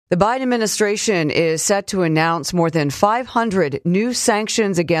The Biden administration is set to announce more than 500 new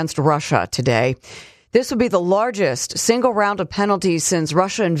sanctions against Russia today. This would be the largest single round of penalties since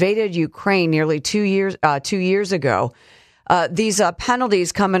Russia invaded Ukraine nearly 2 years ago. These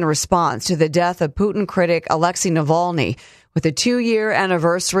penalties come in response to the death of Putin critic Alexei Navalny, with the 2-year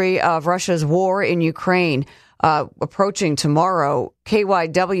anniversary of Russia's war in Ukraine approaching tomorrow.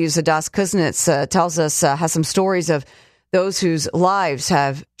 KYW's Hadas Kuznits tells us, has some stories of those whose lives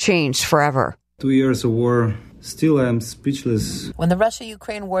have changed forever. 2 years of war. Still, I'm speechless. When the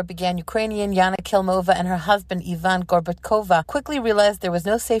Russia-Ukraine war began, Ukrainian Yana Klimova and her husband Ivan Gorbatkova quickly realized there was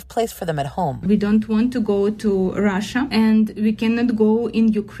no safe place for them at home. We don't want to go to Russia, and we cannot go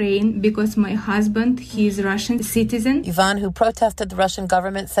in Ukraine because my husband, he is a Russian citizen. Ivan, who protested the Russian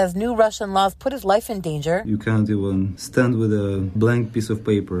government, says new Russian laws put his life in danger. You can't even stand with a blank piece of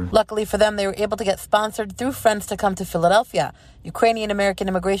paper. Luckily for them, they were able to get sponsored through friends to come to Philadelphia. Ukrainian-American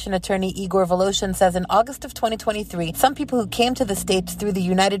immigration attorney Igor Voloshin says in August of 2023, some people who came to the States through the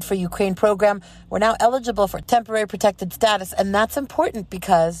United for Ukraine program were now eligible for temporary protected status. And that's important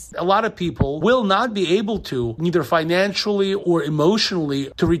because a lot of people will not be able to, neither financially or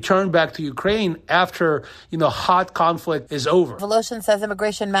emotionally, to return back to Ukraine after, hot conflict is over. Voloshin says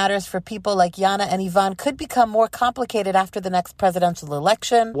immigration matters for people like Yana and Ivan could become more complicated after the next presidential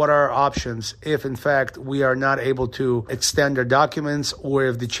election. What are our options if, in fact, we are not able to extend our documents, or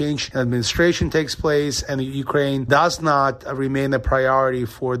if the change in administration takes place and Ukraine does not remain a priority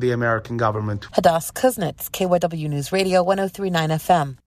for the American government? Hadas Kuznits, KYW Newsradio 103.9 FM.